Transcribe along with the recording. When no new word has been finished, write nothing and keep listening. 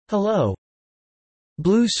Hello.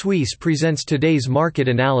 Blue Suisse presents today's market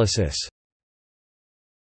analysis.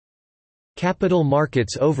 Capital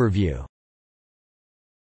Markets Overview.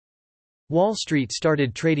 Wall Street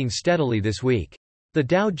started trading steadily this week. The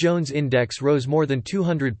Dow Jones Index rose more than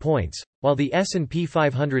 200 points, while the S&P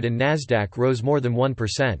 500 and Nasdaq rose more than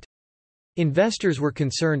 1%. Investors were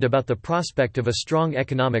concerned about the prospect of a strong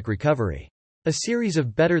economic recovery. A series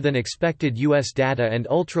of better-than-expected U.S. data and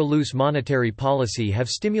ultra-loose monetary policy have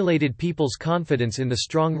stimulated people's confidence in the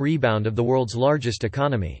strong rebound of the world's largest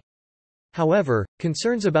economy. However,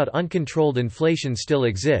 concerns about uncontrolled inflation still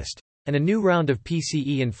exist, and a new round of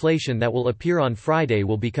PCE inflation that will appear on Friday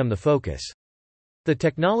will become the focus. The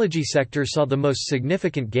technology sector saw the most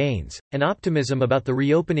significant gains, and optimism about the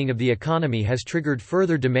reopening of the economy has triggered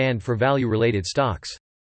further demand for value-related stocks.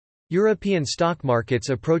 European stock markets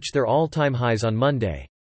approached their all-time highs on Monday.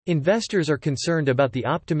 Investors are concerned about the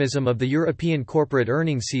optimism of the European corporate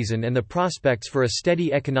earnings season and the prospects for a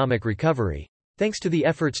steady economic recovery, thanks to the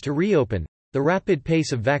efforts to reopen, the rapid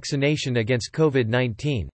pace of vaccination against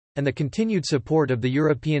COVID-19, and the continued support of the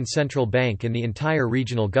European Central Bank and the entire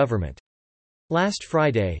regional government. Last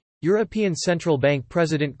Friday, European Central Bank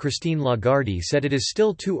President Christine Lagarde said it is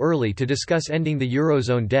still too early to discuss ending the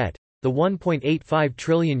Eurozone debt, the €1.85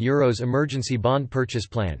 trillion emergency bond purchase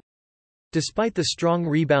plan. Despite the strong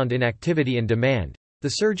rebound in activity and demand, the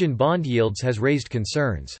surge in bond yields has raised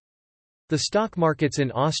concerns. The stock markets in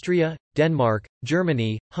Austria, Denmark,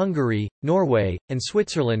 Germany, Hungary, Norway, and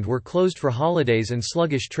Switzerland were closed for holidays and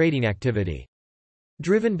sluggish trading activity.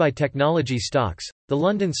 Driven by technology stocks, the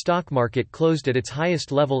London stock market closed at its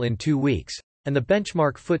highest level in 2 weeks, and the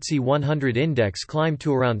benchmark FTSE 100 index climbed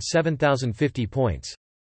to around 7,050 points.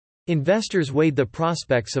 Investors weighed the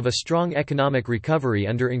prospects of a strong economic recovery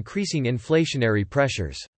under increasing inflationary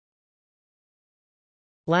pressures.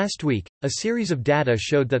 Last week, a series of data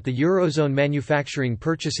showed that the Eurozone Manufacturing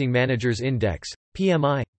Purchasing Managers' Index,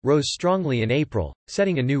 PMI, rose strongly in April,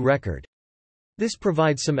 setting a new record. This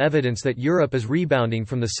provides some evidence that Europe is rebounding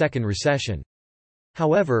from the second recession.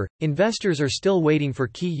 However, investors are still waiting for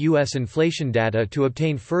key U.S. inflation data to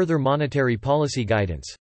obtain further monetary policy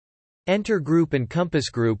guidance. Enter Group and Compass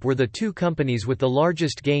Group were the two companies with the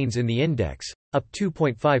largest gains in the index, up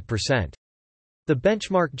 2.5%. The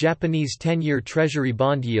benchmark Japanese 10-year Treasury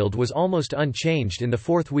bond yield was almost unchanged in the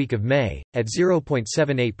fourth week of May, at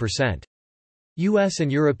 0.78%. U.S.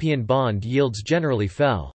 and European bond yields generally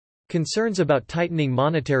fell. Concerns about tightening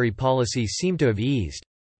monetary policy seem to have eased.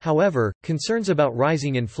 However, concerns about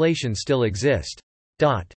rising inflation still exist.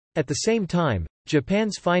 At the same time,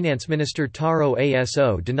 Japan's Finance Minister Taro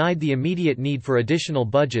Aso denied the immediate need for additional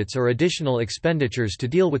budgets or additional expenditures to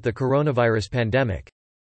deal with the coronavirus pandemic.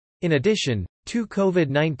 In addition, 2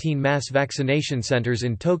 COVID-19 mass vaccination centers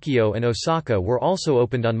in Tokyo and Osaka were also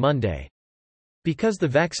opened on Monday. Because the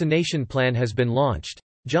vaccination plan has been launched,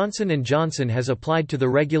 Johnson & Johnson has applied to the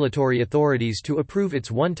regulatory authorities to approve its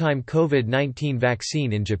one-time COVID-19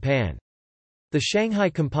 vaccine in Japan. The Shanghai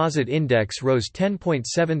Composite Index rose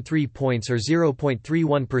 10.73 points or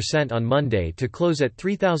 0.31% on Monday to close at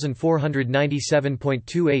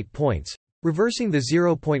 3,497.28 points, reversing the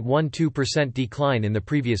 0.12% decline in the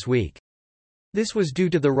previous week. This was due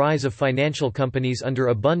to the rise of financial companies under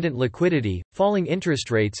abundant liquidity, falling interest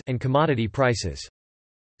rates, and commodity prices.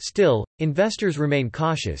 Still, investors remain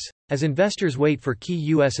cautious, as investors wait for key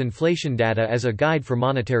U.S. inflation data as a guide for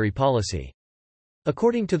monetary policy.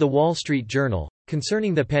 According to The Wall Street Journal,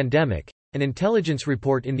 concerning the pandemic, an intelligence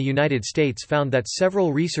report in the United States found that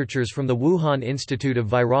several researchers from the Wuhan Institute of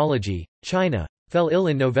Virology, China, fell ill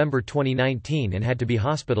in November 2019 and had to be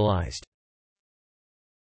hospitalized.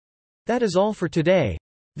 That is all for today.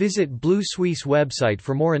 Visit Blue Suisse website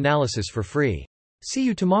for more analysis for free. See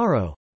you tomorrow.